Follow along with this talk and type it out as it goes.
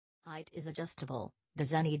Height is adjustable. The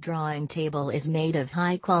ZENY drawing table is made of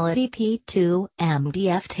high-quality P2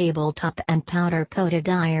 MDF tabletop and powder-coated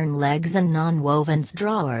iron legs and nonwovens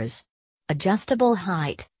drawers. Adjustable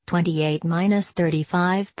height,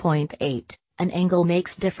 28-35.8. An angle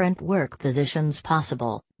makes different work positions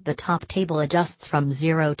possible. The top table adjusts from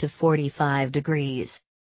 0 to 45 degrees.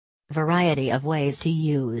 Variety of ways to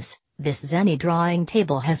use. This ZENY drawing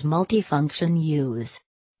table has multifunction use.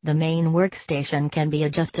 The main workstation can be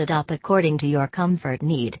adjusted up according to your comfort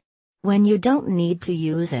need. When you don't need to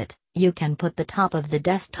use it, you can put the top of the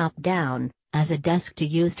desktop down, as a desk to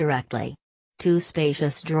use directly. Two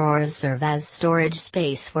spacious drawers serve as storage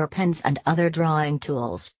space for pens and other drawing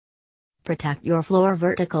tools. Protect your floor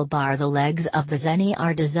vertical bar. The legs of the ZENY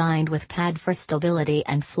are designed with pad for stability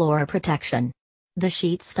and floor protection. The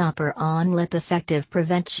sheet stopper on lip effective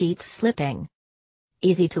prevent sheets slipping.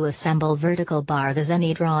 Easy to assemble vertical bar. The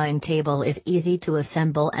ZENY drawing table is easy to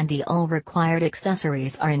assemble and all required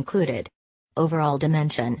accessories are included. Overall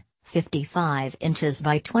dimension, 55 inches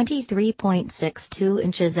by 23.62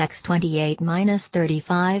 inches x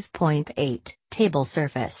 28-35.8. Table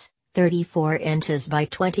surface, 34 inches by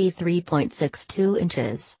 23.62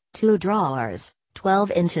 inches. 2 drawers, 12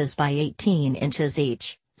 inches by 18 inches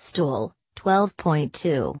each. Stool,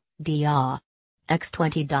 12.2 dr. x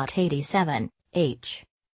 20.87. H.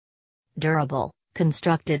 Durable,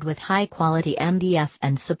 constructed with high-quality MDF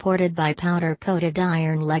and supported by powder-coated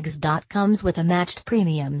iron legs. Comes with a matched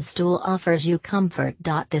premium stool. Offers you comfort.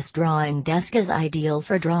 This drawing desk is ideal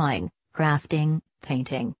for drawing, crafting,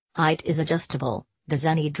 painting. Height is adjustable. The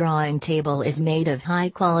ZENY drawing table is made of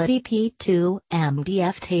high-quality P2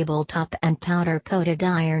 MDF tabletop and powder-coated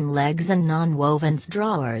iron legs and nonwovens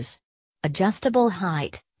drawers. Adjustable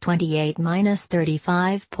height,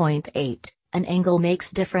 28-35.8. An angle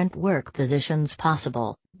makes different work positions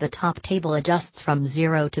possible. The top table adjusts from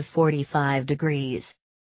 0 to 45 degrees.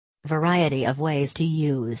 Variety of ways to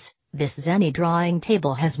use. This ZENY drawing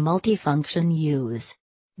table has multifunction use.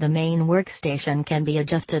 The main workstation can be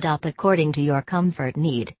adjusted up according to your comfort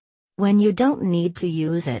need. When you don't need to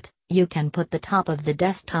use it, you can put the top of the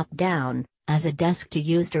desktop down, as a desk to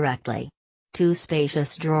use directly. Two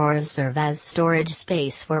spacious drawers serve as storage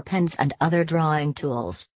space for pens and other drawing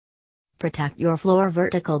tools. Protect your floor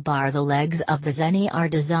vertical bar. The legs of the ZENY are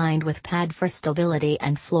designed with pad for stability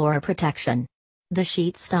and floor protection. The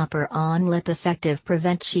sheet stopper on lip effective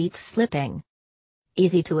prevent sheets slipping.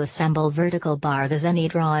 Easy to assemble vertical bar. The ZENY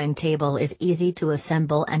drawing table is easy to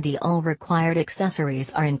assemble and all required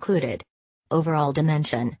accessories are included. Overall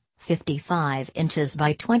dimension, 55 inches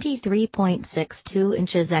by 23.62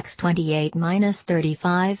 inches x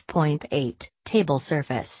 28-35.8. Table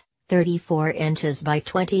surface, 34 inches by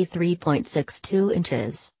 23.62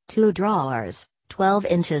 inches. 2 drawers, 12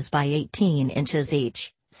 inches by 18 inches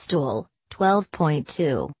each. Stool,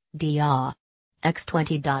 12.2 dr. x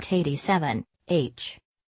 20.87. H.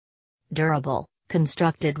 Durable,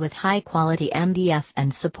 constructed with high-quality MDF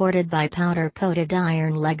and supported by powder-coated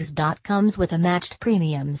iron legs. Comes with a matched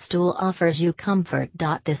premium stool. Offers you comfort.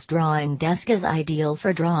 This drawing desk is ideal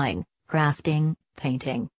for drawing, crafting,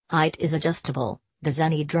 painting. Height is adjustable. The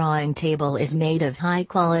ZENY drawing table is made of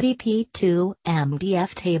high-quality P2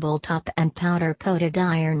 MDF tabletop and powder-coated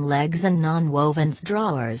iron legs and nonwovens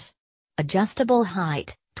drawers. Adjustable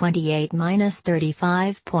height,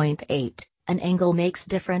 28-35.8. An angle makes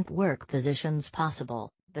different work positions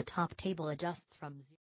possible. The top table adjusts from